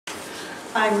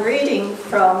I'm reading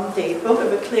from the book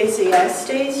of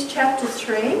Ecclesiastes, chapter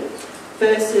 3,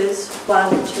 verses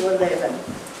 1 to 11.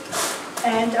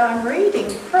 And I'm reading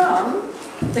from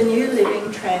the New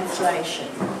Living Translation.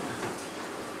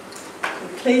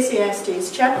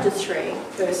 Ecclesiastes chapter 3,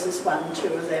 verses 1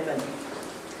 to 11.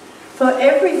 For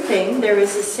everything there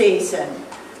is a season,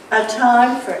 a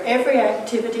time for every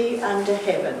activity under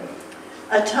heaven,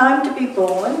 a time to be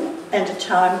born and a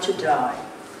time to die,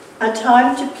 a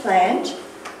time to plant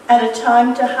and a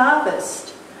time to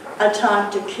harvest, a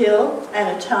time to kill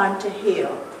and a time to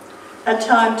heal, a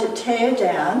time to tear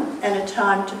down and a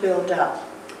time to build up,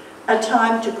 a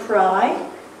time to cry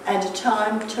and a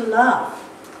time to laugh,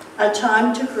 a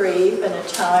time to grieve and a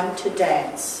time to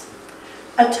dance,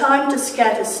 a time to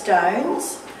scatter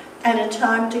stones and a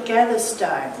time to gather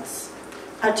stones,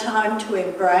 a time to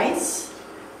embrace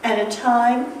and a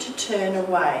time to turn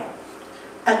away,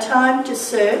 a time to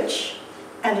search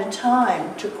and a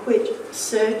time to quit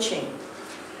searching,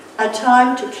 a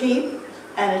time to keep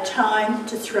and a time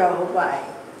to throw away,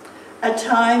 a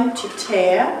time to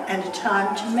tear and a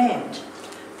time to mend,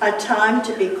 a time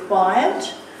to be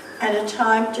quiet and a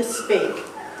time to speak,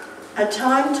 a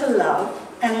time to love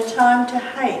and a time to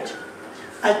hate,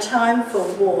 a time for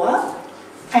war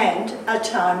and a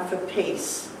time for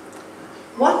peace.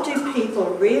 What do people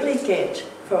really get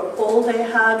for all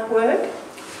their hard work?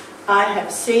 I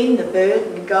have seen the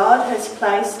burden God has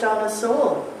placed on us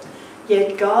all,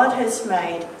 yet God has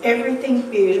made everything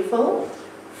beautiful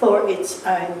for its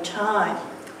own time.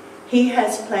 He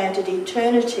has planted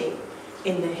eternity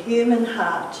in the human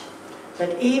heart,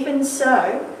 but even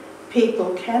so,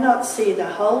 people cannot see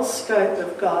the whole scope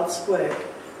of God's work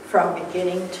from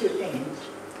beginning to end.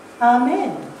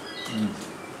 Amen.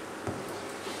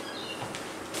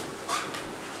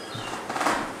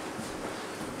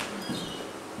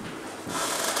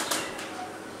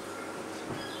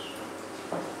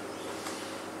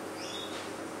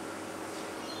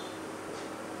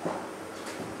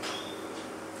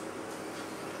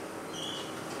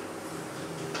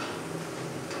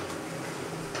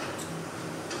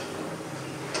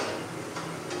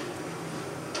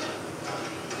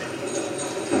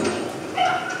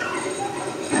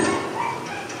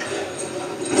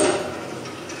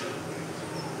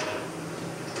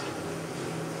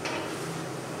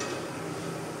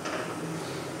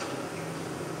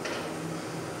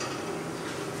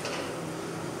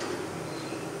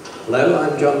 Hello,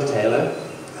 I'm John Taylor,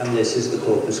 and this is the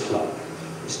Corpus Clock.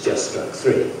 It's just struck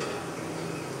 3.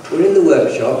 We're in the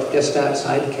workshop just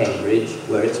outside Cambridge,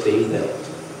 where it's being built.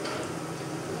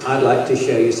 I'd like to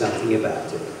show you something about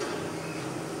it.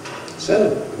 So,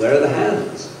 where are the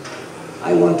hands?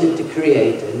 I wanted to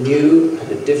create a new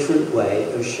and a different way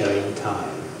of showing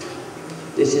time.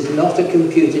 This is not a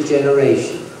computer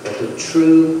generation, but a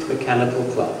true mechanical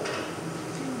clock.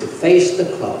 The face of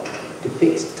the clock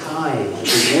depicts time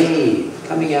as a wave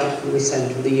coming out from the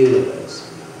centre of the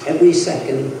universe. Every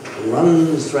second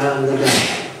runs round the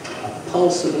dial, a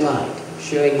pulse of light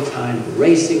showing time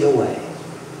racing away.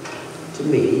 To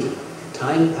me,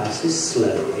 time passes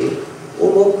slowly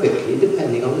or more quickly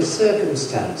depending on the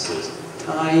circumstances.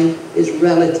 Time is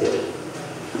relative.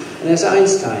 And as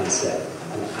Einstein said,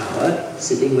 an hour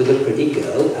sitting with a pretty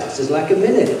girl passes like a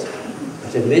minute,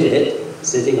 but a minute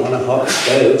sitting on a hot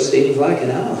stove seems like an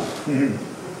hour.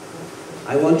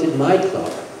 I wanted my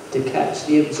clock to catch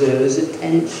the observer's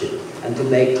attention and to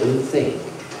make them think.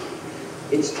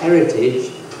 Its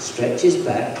heritage stretches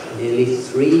back nearly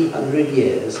 300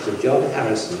 years to John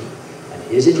Harrison and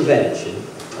his invention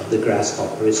of the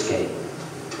grasshopper escape.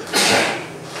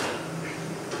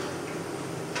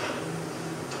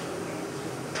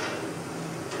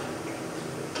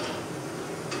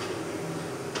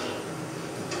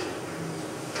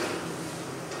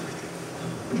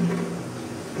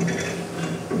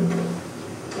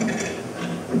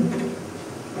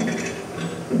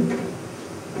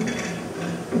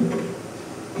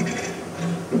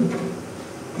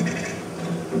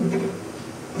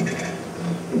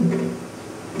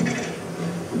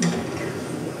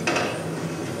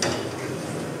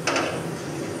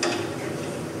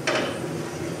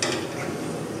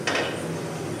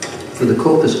 For the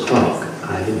Corpus Clock,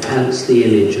 I've enhanced the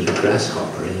image of the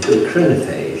grasshopper into a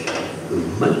chronophage who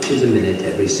munches a minute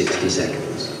every 60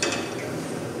 seconds.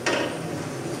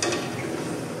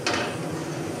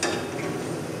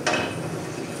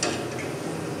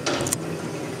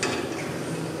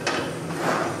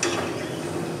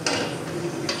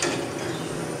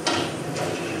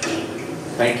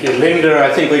 Thank you, Linda.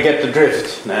 I think we get the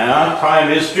drift now.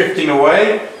 Time is drifting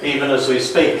away, even as we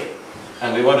speak.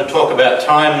 And we want to talk about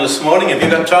time this morning. Have you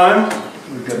got time?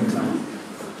 We've got time.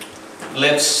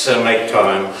 let's make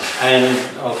time. And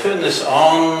I'll turn this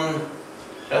on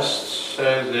just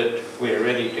so that we're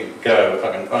ready to go, if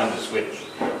I can find the switch.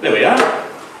 There we are.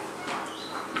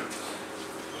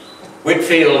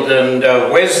 Whitfield and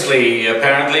Wesley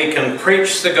apparently can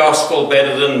preach the gospel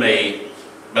better than me,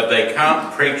 but they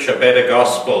can't preach a better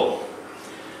gospel.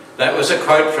 That was a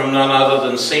quote from none other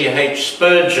than C.H.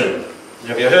 Spurgeon.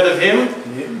 Have you heard of him?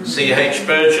 Yeah. C.H.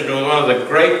 Spurgeon was one of the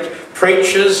great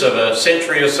preachers of a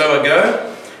century or so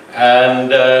ago,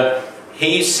 and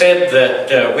he said that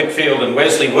Whitfield and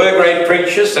Wesley were great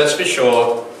preachers, that's for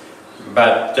sure,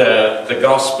 but the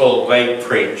gospel they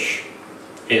preach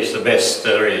is the best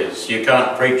there is. You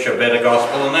can't preach a better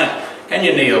gospel than that. Can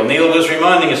you, Neil? Neil was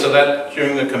reminding us of that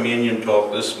during the communion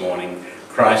talk this morning.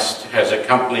 Christ has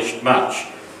accomplished much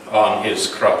on his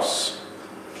cross.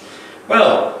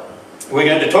 Well, we're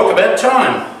going to talk about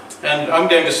time, and I'm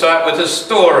going to start with a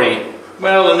story,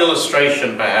 well, an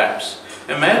illustration perhaps.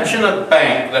 Imagine a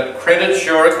bank that credits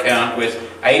your account with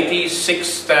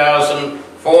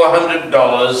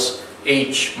 $86,400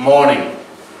 each morning.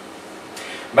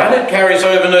 But it carries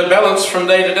over no balance from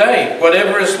day to day.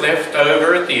 Whatever is left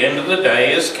over at the end of the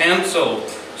day is cancelled.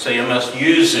 So you must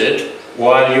use it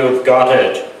while you've got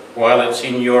it, while it's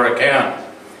in your account.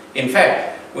 In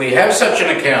fact, we have such an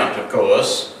account, of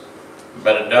course,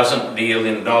 but it doesn't deal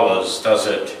in dollars, does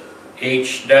it?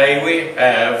 Each day we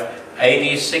have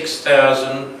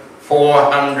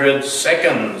 86,400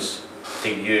 seconds to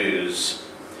use.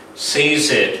 Seize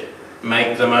it,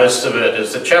 make the most of it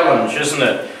is the challenge, isn't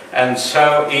it? And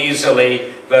so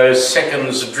easily those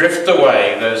seconds drift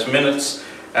away, those minutes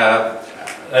are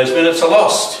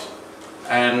lost,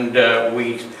 and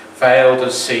we fail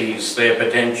to seize their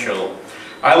potential.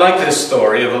 I like this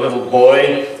story of a little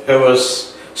boy who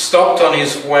was stopped on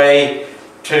his way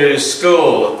to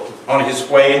school, on his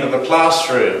way into the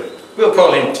classroom. We'll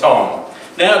call him Tom.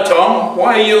 Now, Tom,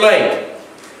 why are you late?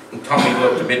 And Tommy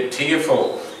looked a bit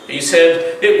tearful. He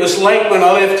said, "It was late when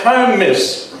I left home,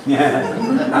 miss."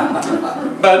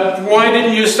 "But why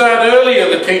didn't you start earlier?"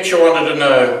 the teacher wanted to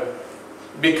know.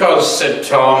 "Because," said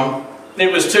Tom,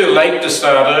 "it was too late to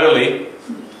start early."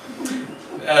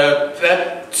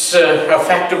 That's a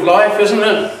fact of life, isn't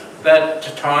it? That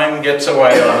time gets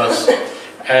away on us,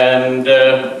 and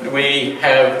we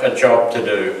have a job to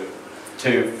do,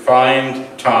 to find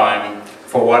time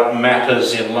for what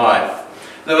matters in life.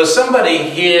 There was somebody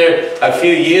here a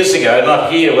few years ago, not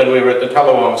here when we were at the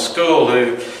Tullawong School,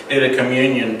 who did a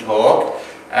communion talk,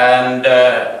 and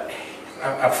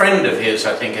a friend of his,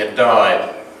 I think, had died.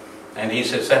 And he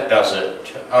says, "That does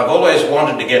it. I've always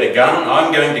wanted to get a gun,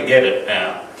 I'm going to get it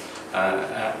now.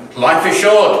 Life is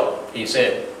short," he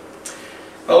said.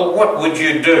 Well, what would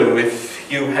you do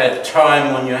if you had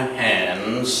time on your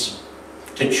hands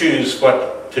to choose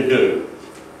what to do?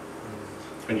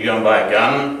 Would you go and buy a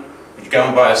gun? Would you go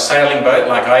and buy a sailing boat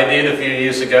like I did a few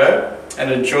years ago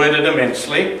and enjoyed it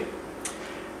immensely?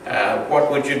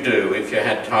 What would you do if you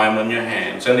had time on your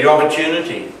hands and the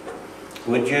opportunity?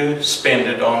 Would you spend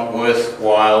it on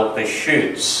worthwhile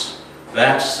pursuits?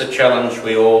 That's the challenge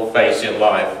we all face in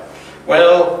life.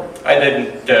 Well, I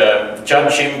didn't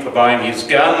judge him for buying his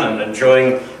gun and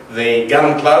enjoying the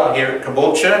gun club here at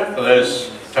Caboolture for those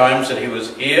times that he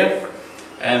was here.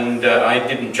 And I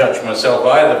didn't judge myself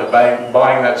either for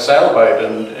buying that sailboat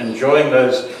and enjoying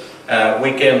those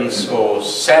weekends, or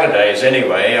Saturdays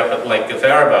anyway, up at Lake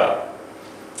Catharaba.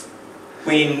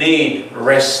 We need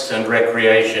rest and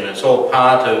recreation. It's all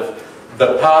part of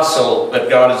the parcel that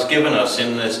God has given us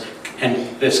in this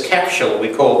capsule we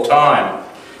call time.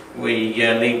 We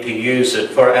need to use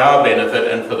it for our benefit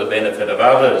and for the benefit of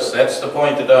others. That's the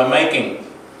point that I'm making.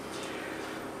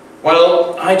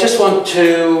 Well, I just want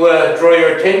to draw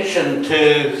your attention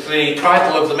to the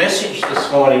title of the message this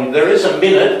morning. There is a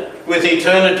minute with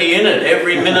eternity in it.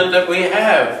 Every minute that we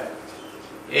have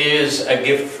is a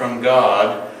gift from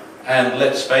God. And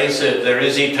let's face it, there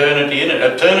is eternity in it.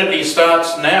 Eternity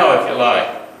starts now, if you like.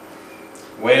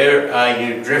 Where are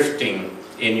you drifting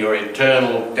in your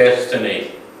eternal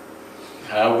destiny?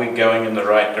 Are we going in the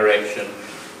right direction?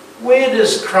 Where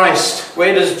does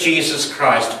Jesus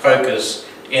Christ focus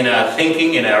in our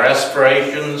thinking, in our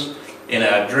aspirations, in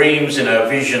our dreams, in our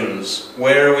visions?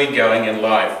 Where are we going in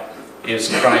life? Is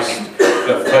Christ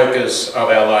the focus of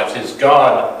our lives? Is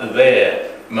God there,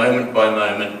 moment by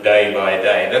moment, day by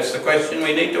day? That's the question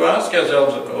we need to ask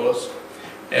ourselves, of course,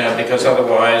 because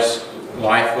otherwise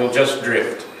life will just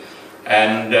drift,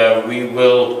 and we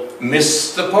will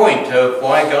miss the point of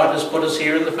why God has put us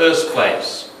here in the first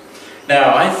place.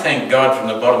 Now, I thank God from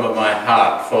the bottom of my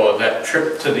heart for that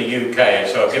trip to the UK.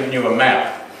 So I've given you a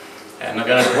map, and I'm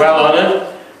going to dwell on it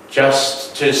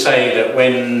just to say that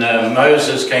when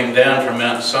Moses came down from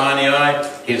Mount Sinai,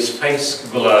 his face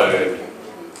glowed.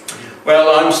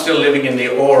 Well, I'm still living in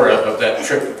the aura of that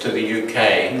trip to the UK.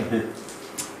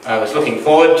 I was looking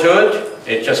forward to it.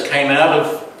 It just came out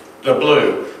of the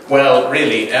blue. Well,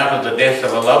 really, out of the death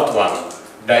of a loved one,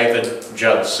 David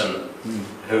Judson,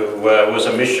 who was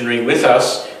a missionary with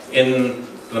us in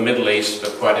the Middle East for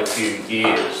quite a few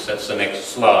years. That's the next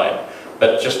slide.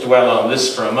 But just dwell on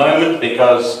this for a moment,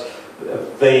 because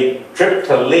the trip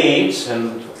to Leeds,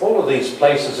 and all of these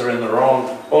places are in the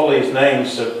wrong, all these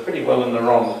names are pretty well in the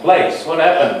wrong place. What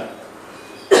happened?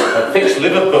 I fixed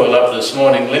Liverpool up this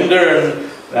morning, Linda,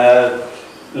 and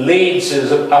Leeds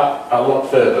is up a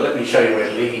lot further. Let me show you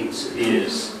where Leeds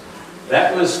is.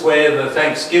 That was where the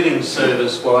Thanksgiving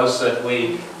service was that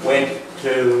we went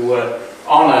to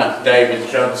honour David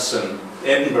Judson.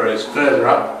 Edinburgh is further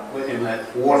up in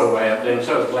that waterway up there, and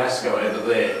so is Glasgow over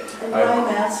there.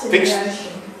 I fixed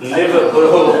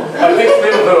Liverpool. I fixed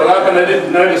Liverpool up, and I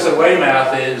didn't notice that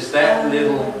Weymouth is that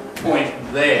little point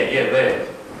there. Yeah, there.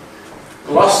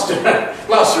 Gloucester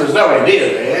is nowhere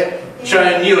near there.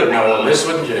 Joan, you would know all this,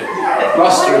 wouldn't you?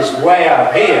 Gloucester is way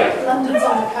up here. London's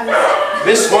on the coast.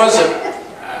 This was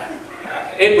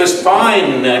it was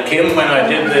fine, Kim, when I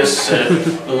did this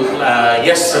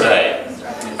yesterday.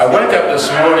 I woke up this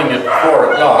morning at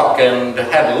 4 o'clock and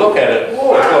had a look at it.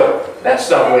 Oh, I thought, that's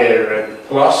not where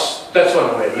that's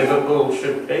not where Liverpool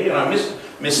should be, and I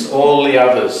missed all the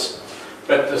others.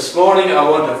 But this morning I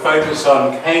want to focus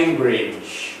on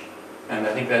Cambridge, and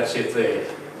I think that's it there.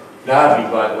 Derby,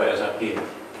 by the way, is up here.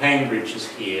 Cambridge is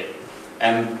here.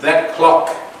 And that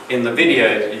clock in the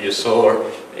video that you saw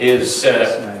is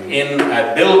in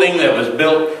a building that was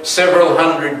built several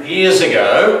hundred years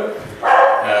ago.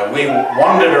 We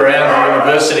wandered around the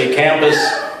university campus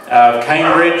of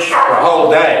Cambridge for a whole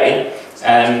day,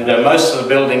 and most of the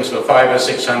buildings were 500 or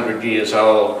 600 years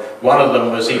old. One of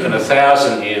them was even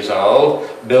 1,000 years old,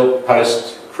 built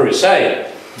post-Crusade,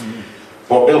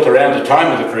 or built around the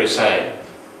time of the Crusade.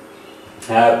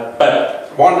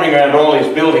 But wandering around all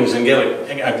these buildings and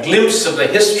getting a glimpse of the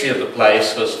history of the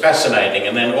place was fascinating.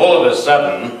 And then all of a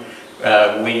sudden,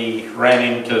 we ran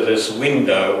into this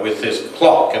window with this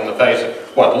clock in the face of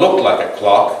what looked like a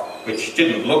clock, which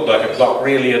didn't look like a clock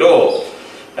really at all.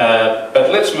 But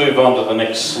let's move on to the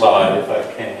next slide, if I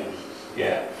can.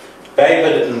 Yeah.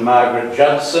 David and Margaret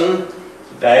Judson.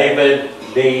 David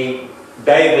J.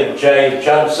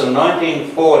 Judson,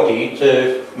 1940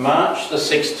 to March the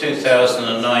 6th,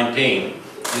 2019.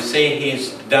 You see,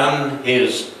 he's done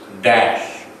his dash.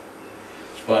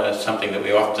 It's something that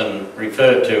we often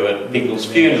refer to at people's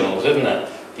funerals, isn't it?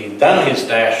 He's done his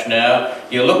dash now.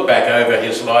 You look back over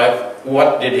his life,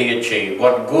 what did he achieve?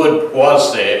 What good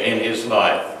was there in his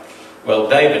life? Well,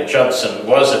 David Judson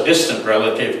was a distant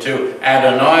relative to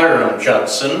Adoniram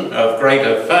Judson of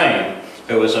greater fame,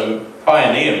 who was a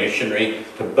pioneer missionary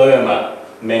to Burma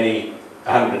many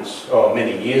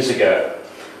years ago.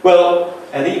 Well,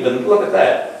 and even, look at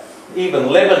that, even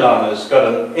Lebanon has got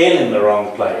an N in the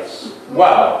wrong place.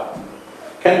 Wow.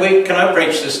 Can I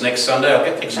preach this next Sunday? I'll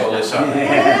fix all this up.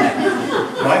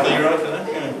 Michael, you right for that?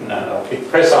 No, I'll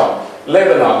press on.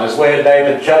 Lebanon is where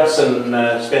David Judson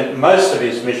spent most of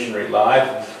his missionary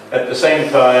life. At the same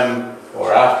time,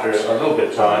 or after a little bit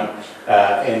of time,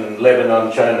 in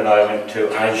Lebanon, Joan and I went to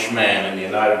Ajman in the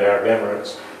United Arab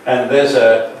Emirates. And there's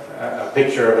a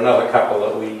picture of another couple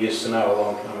that we used to know a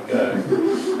long time ago.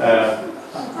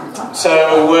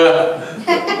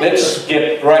 Let's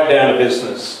get right down to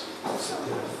business.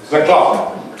 The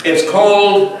clock. It's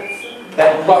called,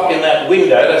 that clock in that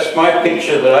window, that's my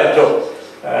picture that I took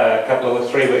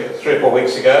three or 4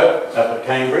 weeks ago up at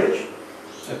Cambridge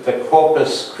at the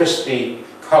Corpus Christi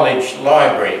College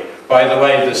Library. By the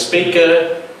way, the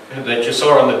speaker that you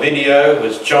saw on the video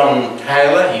was John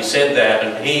Taylor. He said that,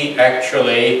 and he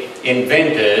actually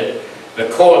invented the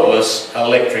cordless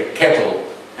electric kettle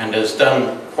and has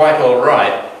done quite all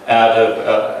right out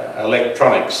of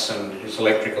electronics and his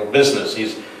electrical business.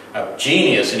 He's a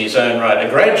genius in his own right, a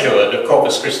graduate of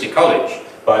Corpus Christi College,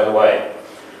 by the way.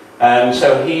 And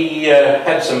so he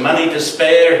had some money to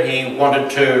spare. He wanted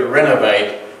to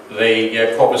renovate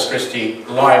the Corpus Christi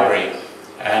Library,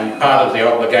 and part of the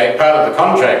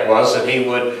contract was that he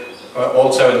would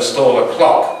also install a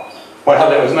clock. Well,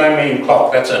 there was no mean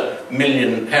clock. That's £1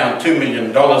 million, $2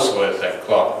 million worth, that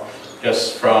clock,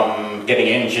 just from getting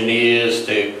engineers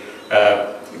to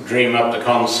dream up the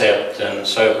concept and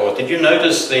so forth. Did you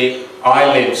notice the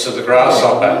eyelids of the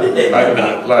grasshopper open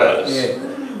and close? Yeah.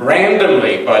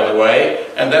 Randomly, by the way,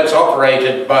 and that's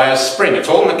operated by a spring. It's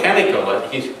all mechanical.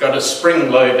 He's got a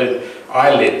spring-loaded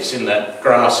eyelids in that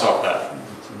grasshopper.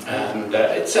 And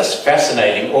it's just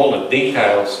fascinating, all the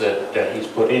details that he's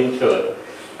put into it.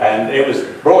 And it was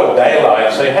broad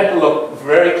daylight, so you had to look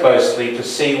very closely to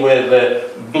see where the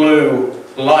blue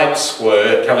lights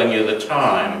were telling you the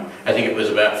time. I think it was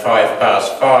about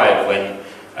 5:05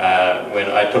 when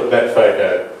I took that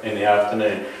photo in the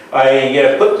afternoon.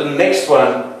 I put the next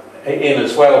one in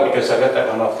as well because I got that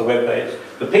one off the webpage.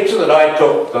 The picture that I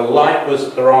took, the light was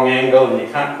at the wrong angle and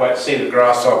you can't quite see the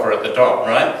grasshopper at the top,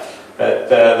 right? But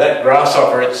that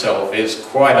grasshopper itself is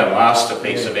quite a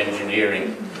masterpiece of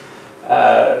engineering.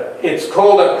 It's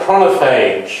called a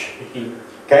chronophage. He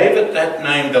gave it that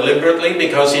name deliberately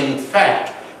because in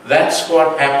fact that's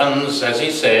what happens, as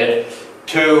he said,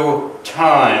 to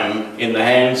time in the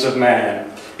hands of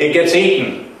man. It gets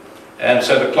eaten, and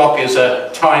so the clock is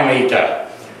a time eater.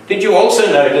 Did you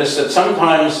also notice that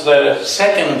sometimes the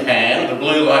second hand, the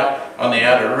blue light on the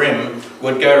outer rim,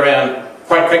 would go around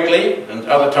quite quickly, and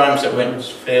other times it went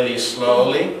fairly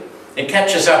slowly? It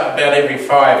catches up about every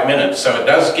 5 minutes, so it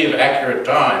does give accurate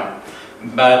time.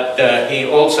 But he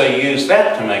also used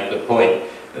that to make the point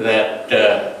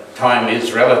that time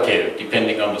is relative,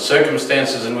 depending on the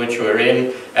circumstances in which we're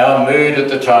in, our mood at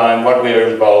the time, what we're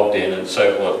involved in, and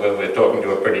so forth, whether we're talking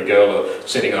to a pretty girl or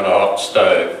sitting on a hot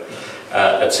stove,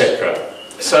 etc.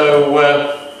 So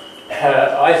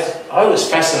I was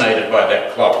fascinated by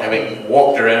that clock, having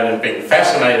walked around and been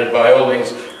fascinated by all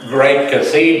these great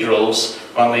cathedrals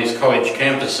on these college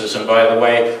campuses, and by the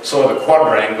way, saw the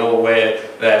quadrangle where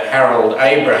that Harold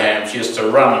Abrahams used to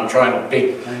run and try and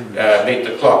beat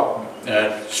the clock,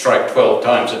 strike 12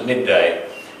 times at midday.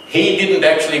 He didn't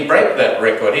actually break that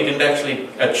record. He didn't actually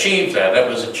achieve that. That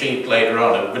was achieved later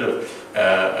on. A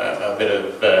bit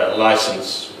of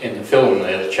license in the film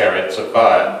there, The Chariots of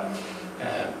Fire.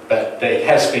 But it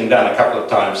has been done a couple of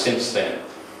times since then.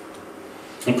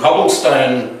 And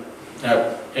cobblestone,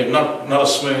 not a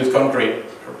smooth concrete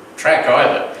track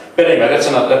either. But anyway, that's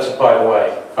by the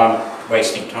way. I'm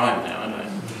wasting time now, aren't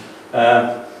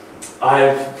I?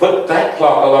 I've put that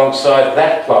clock alongside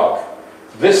that clock.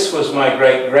 This was my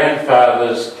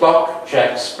great-grandfather's clock,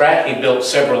 Jack Spratt. He built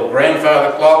several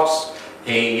grandfather clocks.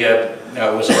 He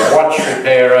was a watch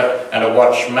repairer and a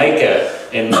watchmaker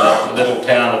in the little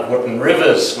town of Wootton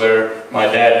Rivers, where my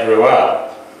dad grew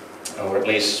up, or at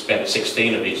least spent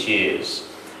 16 of his years.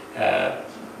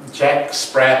 Jack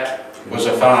Spratt was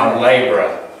a farm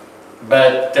labourer,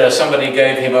 but somebody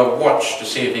gave him a watch to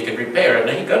see if he could repair it,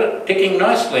 and he got it ticking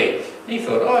nicely. He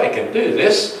thought, oh, I can do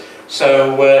this.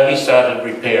 So he started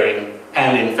repairing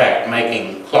and, in fact,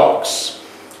 making clocks.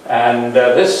 And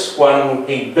this one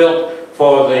he built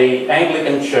for the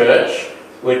Anglican Church,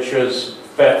 which was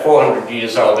about 400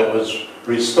 years old. It was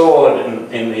restored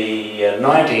in the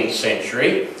 19th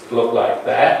century, looked like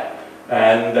that.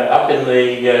 And up in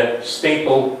the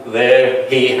steeple there,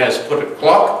 he has put a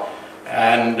clock,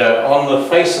 and on the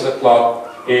face of the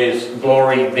clock is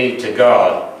 "Glory be to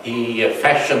God." He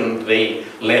fashioned the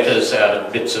letters out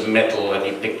of bits of metal that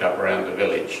he picked up around the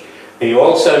village. He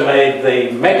also made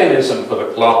the mechanism for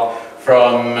the clock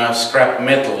from scrap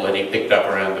metal that he picked up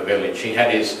around the village. He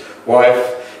had his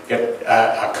wife get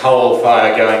a coal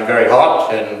fire going very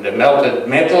hot and melted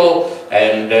metal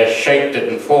and shaped it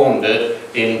and formed it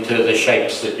into the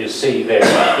shapes that you see there,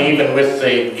 even with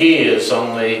the gears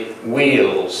on the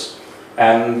wheels.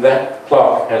 And that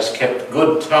clock has kept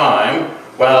good time.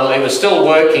 Well, it was still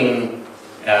working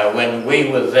when we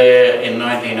were there in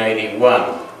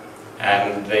 1981,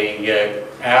 and the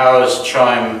hours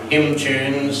chime hymn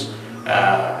tunes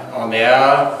on the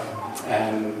hour,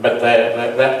 but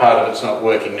that part of it's not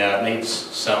working now. It needs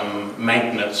some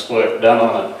maintenance work done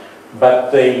on it.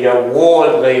 But the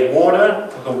warden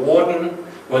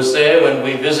was there when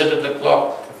we visited the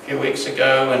clock a few weeks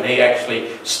ago, and he actually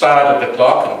started the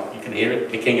clock, and you can hear it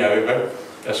ticking over,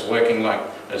 just working like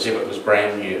as if it was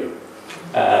brand new.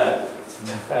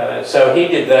 So he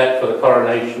did that for the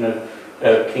coronation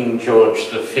of King George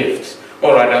V.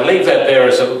 All right, I'll leave that there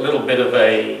as a little bit of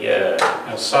a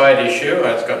side issue.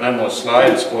 I've got no more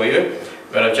slides for you,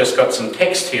 but I've just got some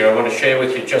text here. I want to share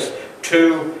with you just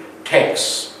two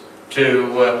texts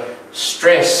to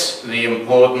stress the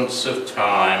importance of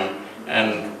time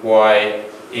and why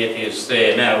it is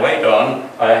there. Now, wait on.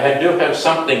 I do have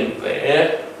something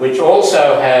there which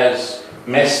also has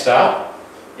messed up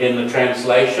in the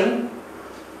translation.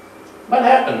 What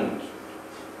happened?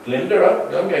 Linda,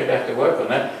 I'm going back to work on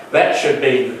that. That should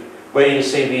be where you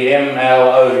see the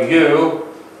MLOU,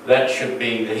 that should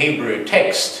be the Hebrew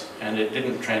text, and it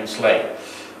didn't translate.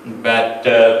 But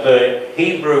the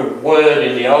Hebrew word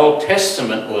in the Old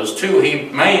Testament was two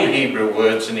main Hebrew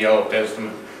words in the Old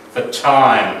Testament for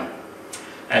time.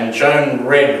 And Joan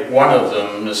read one of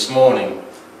them this morning.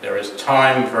 There is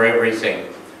time for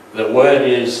everything. The word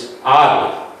is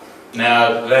ad.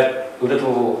 Now that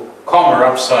little comma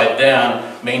upside down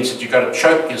means that you've got to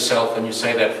choke yourself when you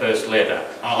say that first letter,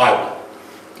 ad.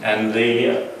 And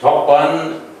the top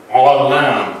one,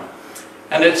 alam.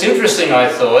 And it's interesting, I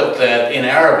thought, that in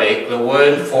Arabic the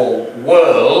word for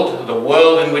world, the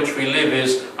world in which we live,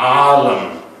 is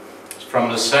alam. It's from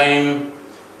the same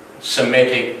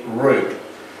Semitic root.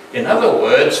 In other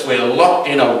words, we're locked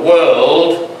in a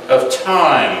world of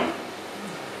time.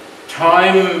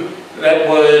 Time, that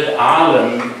word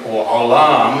alam or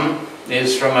alam,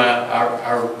 is from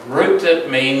a root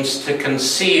that means to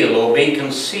conceal or be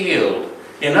concealed.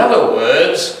 In other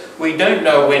words, we don't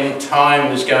know when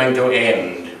time is going to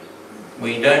end.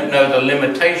 We don't know the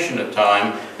limitation of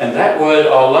time. And that word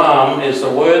alam is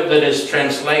the word that is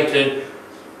translated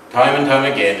time and time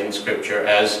again in Scripture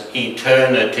as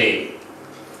eternity.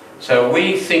 So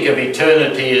we think of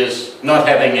eternity as not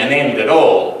having an end at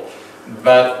all,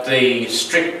 but the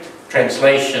strict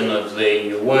translation of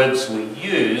the words we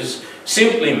use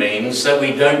simply means that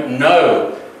we don't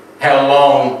know how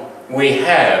long we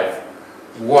have,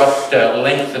 what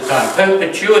length of time.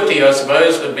 Perpetuity, I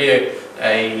suppose, would be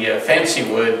a fancy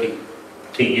word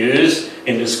to use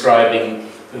in describing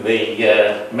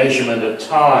the measurement of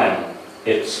time.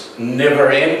 It's never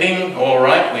ending, all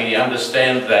right, we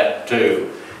understand that too.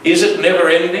 Is it never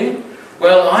ending?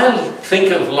 Well, I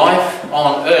think of life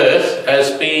on earth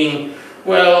as being,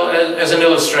 well, as an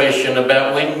illustration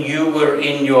about when you were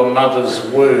in your mother's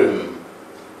womb.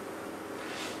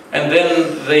 And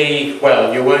then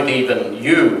well, you weren't even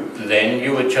you then,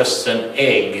 you were just an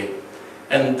egg.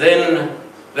 And then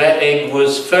that egg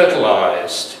was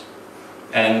fertilized,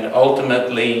 and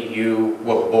ultimately you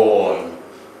were born.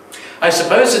 I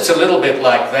suppose it's a little bit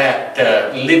like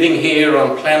that, living here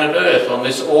on planet Earth, on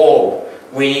this orb.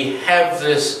 We have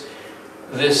this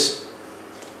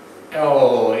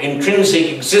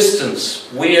intrinsic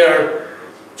existence. We are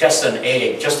just an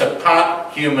egg, just a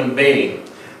part human being.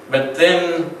 But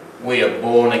then we are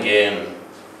born again,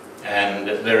 and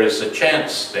there is a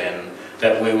chance then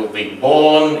that we will be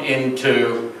born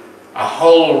into a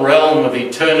whole realm of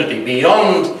eternity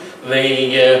beyond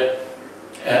the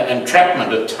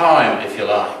entrapment of time, if you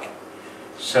like.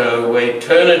 So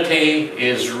eternity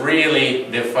is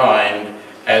really defined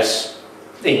as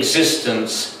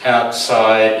existence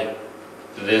outside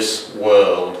this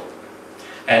world.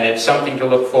 And it's something to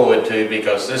look forward to,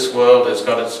 because this world has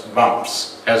got its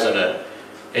bumps, hasn't it?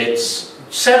 It's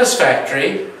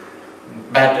satisfactory,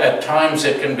 but at times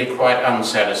it can be quite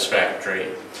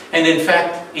unsatisfactory. And in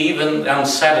fact, even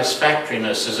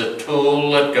unsatisfactoriness is a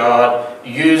tool that God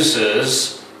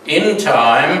uses in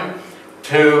time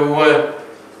to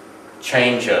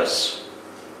change us,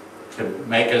 to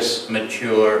make us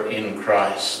mature in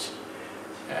Christ.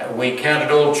 We count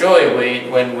it all joy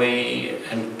when we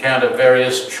encounter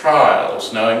various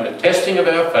trials, knowing the testing of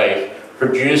our faith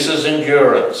produces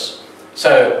endurance.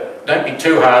 So don't be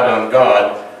too hard on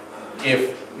God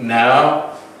if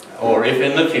now or if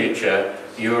in the future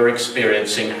you are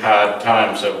experiencing hard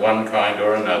times of one kind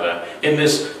or another. In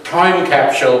this time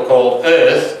capsule called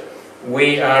Earth,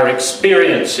 we are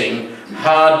experiencing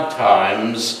hard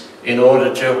times in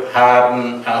order to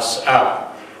harden us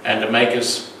up and to make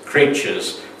us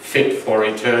creatures fit for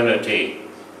eternity.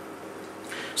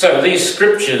 So these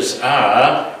scriptures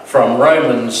are from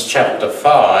Romans chapter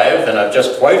 5, and I've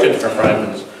just quoted from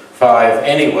Romans 5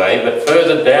 anyway, but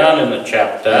further down in the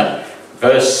chapter,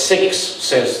 verse 6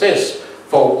 says this: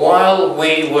 "For while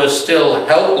we were still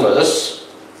helpless,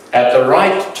 at the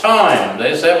right time,"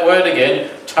 there's that word again,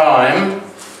 time,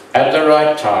 at the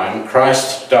right time,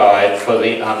 Christ died for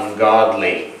the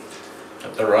ungodly.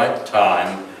 At the right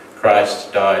time,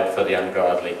 Christ died for the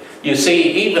ungodly. You see,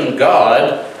 even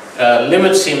God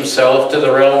limits himself to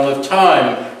the realm of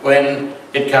time when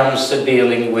it comes to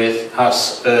dealing with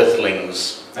us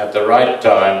earthlings. At the right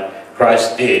time,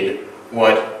 Christ did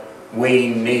what we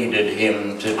needed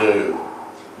him to do.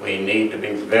 We need to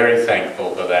be very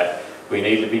thankful for that. We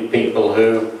need to be people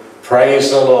who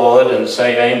praise the Lord and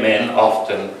say amen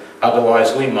often.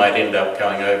 Otherwise, we might end up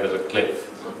going over the cliff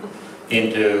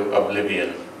into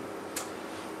oblivion.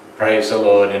 Praise the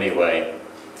Lord anyway.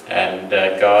 And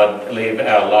God, leave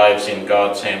our lives in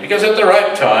God's hand. Because at the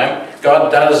right time, God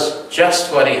does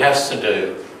just what he has to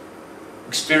do.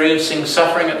 Experiencing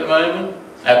suffering at the moment?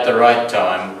 At the right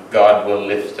time, God will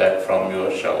lift that from your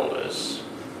shoulders.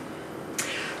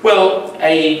 Well,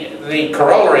 the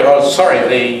corollary,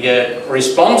 the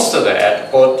response to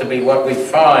that ought to be what we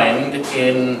find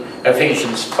in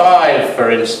Ephesians 5,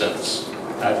 for instance.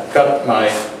 I've got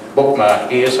my bookmark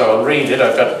here, so I'll read it.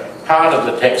 I've got part of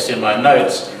the text in my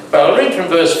notes, but I'll read from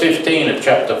verse 15 of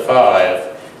chapter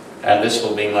 5, and this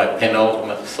will be my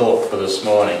penultimate thought for this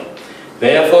morning.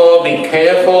 Therefore, be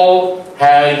careful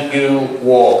how you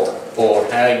walk, or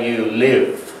how you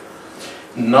live,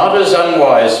 not as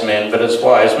unwise men, but as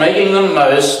wise, making the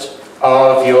most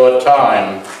of your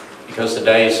time, because the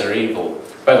days are evil.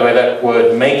 By the way, that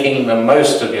word, making the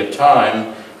most of your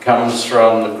time, comes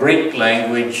from the Greek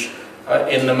language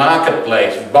in the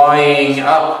marketplace, buying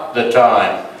up the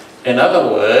time. In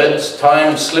other words,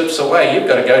 time slips away. You've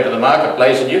got to go to the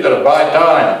marketplace and you've got to buy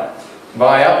time,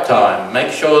 buy up time.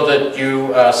 Make sure that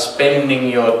you are spending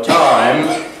your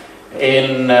time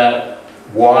in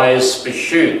wise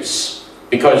pursuits,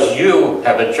 because you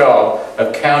have a job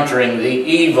of countering the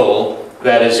evil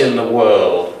that is in the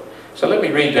world. So let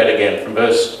me read that again from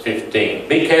verse 15.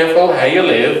 Be careful how you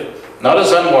live, not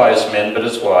as unwise men, but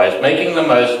as wise, making the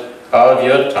most of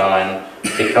your time,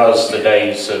 because the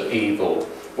days of evil.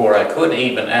 Or I could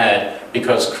even add,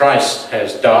 because Christ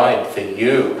has died for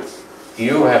you.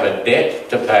 You have a debt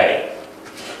to pay.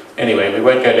 Anyway, we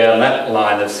won't go down that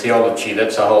line of theology.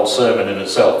 That's a whole sermon in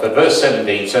itself. But verse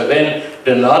 17, so then,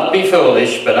 do not be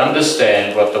foolish, but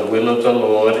understand what the will of the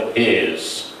Lord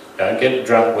is. Don't get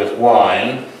drunk with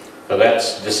wine, for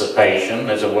that's dissipation.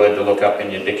 There's a word to look up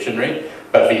in your dictionary.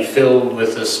 But be filled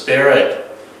with the Spirit.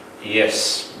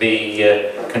 Yes, be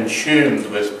consumed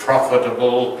with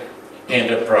profitable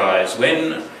enterprise.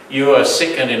 When you are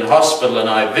sick and in hospital and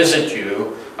I visit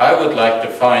you, I would like to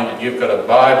find that you've got a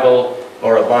Bible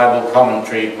or a Bible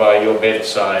commentary by your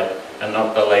bedside and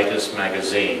not the latest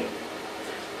magazine.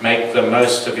 Make the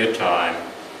most of your time,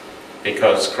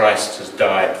 because Christ has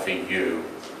died for you.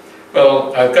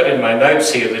 Well, I've got in my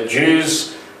notes here, the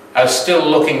Jews are still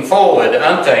looking forward,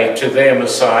 aren't they, to their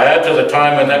Messiah, to the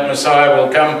time when that Messiah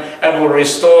will come and will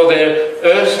restore their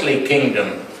earthly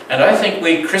kingdom. And I think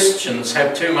we Christians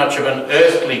have too much of an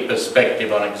earthly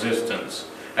perspective on existence.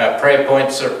 Our prayer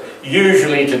points are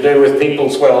usually to do with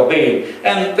people's well-being,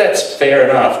 and that's fair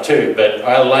enough too, but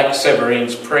I like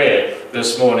Severine's prayer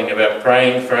this morning about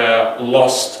praying for our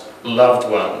lost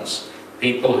loved ones,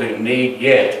 people who need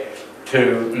yet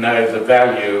to know the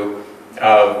value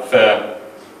of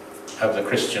the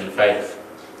Christian faith.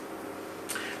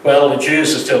 Well, the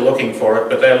Jews are still looking for it,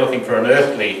 but they're looking for an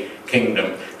earthly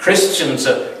kingdom. Christians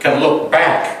can look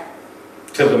back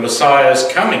to the Messiah's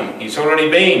coming. He's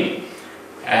already been.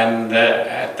 And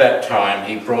at that time,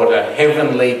 he brought a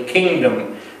heavenly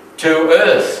kingdom to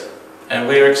earth. And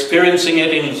we're experiencing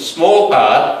it in small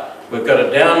part. We've got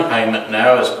a down payment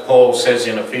now, as Paul says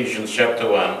in Ephesians chapter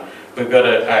 1. We've got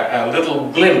a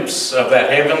little glimpse of that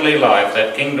heavenly life,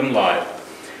 that kingdom life,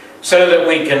 so that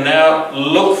we can now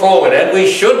look forward, and we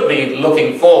should be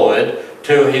looking forward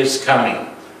to his coming.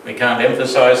 We can't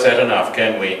emphasize that enough,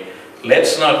 can we?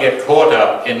 Let's not get caught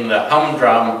up in the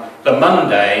humdrum, the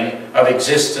mundane of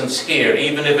existence here,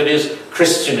 even if it is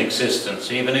Christian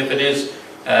existence, even if it is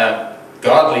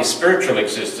godly, spiritual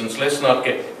existence. Let's not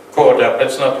get caught up.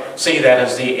 Let's not see that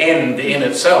as the end in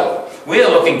itself. We are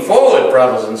looking forward,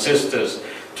 brothers and sisters,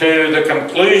 to the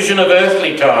conclusion of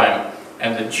earthly time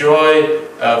and the joy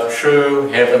of true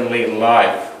heavenly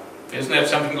life. Isn't that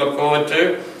something to look forward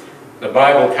to? The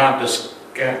Bible can't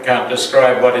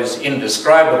describe what is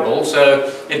indescribable,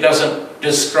 so it doesn't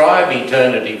describe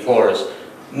eternity for us,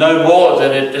 no more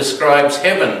than it describes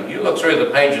heaven. You look through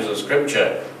the pages of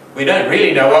Scripture, we don't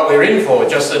really know what we're in for,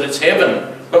 just that it's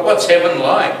heaven. But what's heaven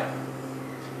like?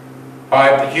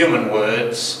 By human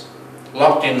words,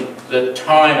 locked in the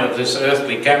time of this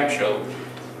earthly capsule,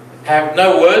 have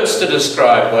no words to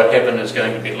describe what heaven is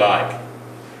going to be like.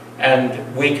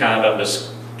 And we can't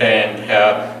understand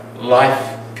how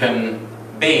life can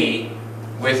be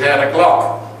without a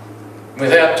clock,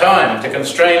 without time to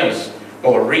constrain us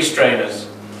or restrain us.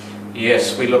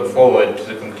 Yes, we look forward to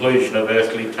the conclusion of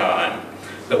earthly time.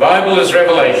 The Bible is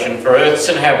revelation for Earth's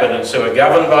inhabitants who are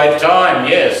governed by time.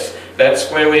 Yes,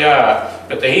 that's where we are.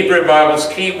 But the Hebrew Bible's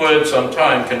key words on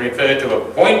time can refer to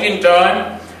a point in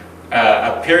time,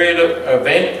 a period of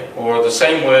event, or the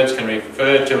same words can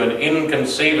refer to an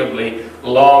inconceivably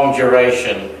long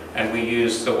duration, and we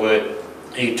use the word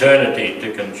eternity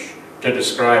to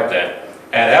describe that.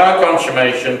 At our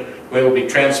consummation, we will be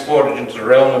transported into the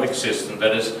realm of existence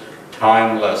that is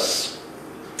timeless.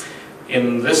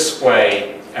 In this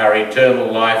way, our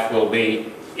eternal life will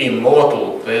be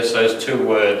immortal. There's those two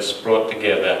words brought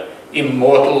together.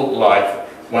 Immortal life.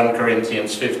 1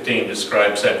 Corinthians 15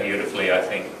 describes that beautifully, I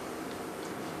think.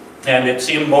 And it's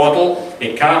immortal,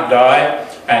 it can't die,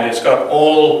 and it's got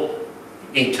all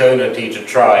eternity to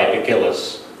try to kill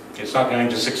us. It's not going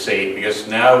to succeed, because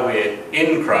now we're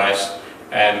in Christ,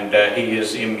 and He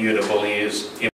is immutable, He is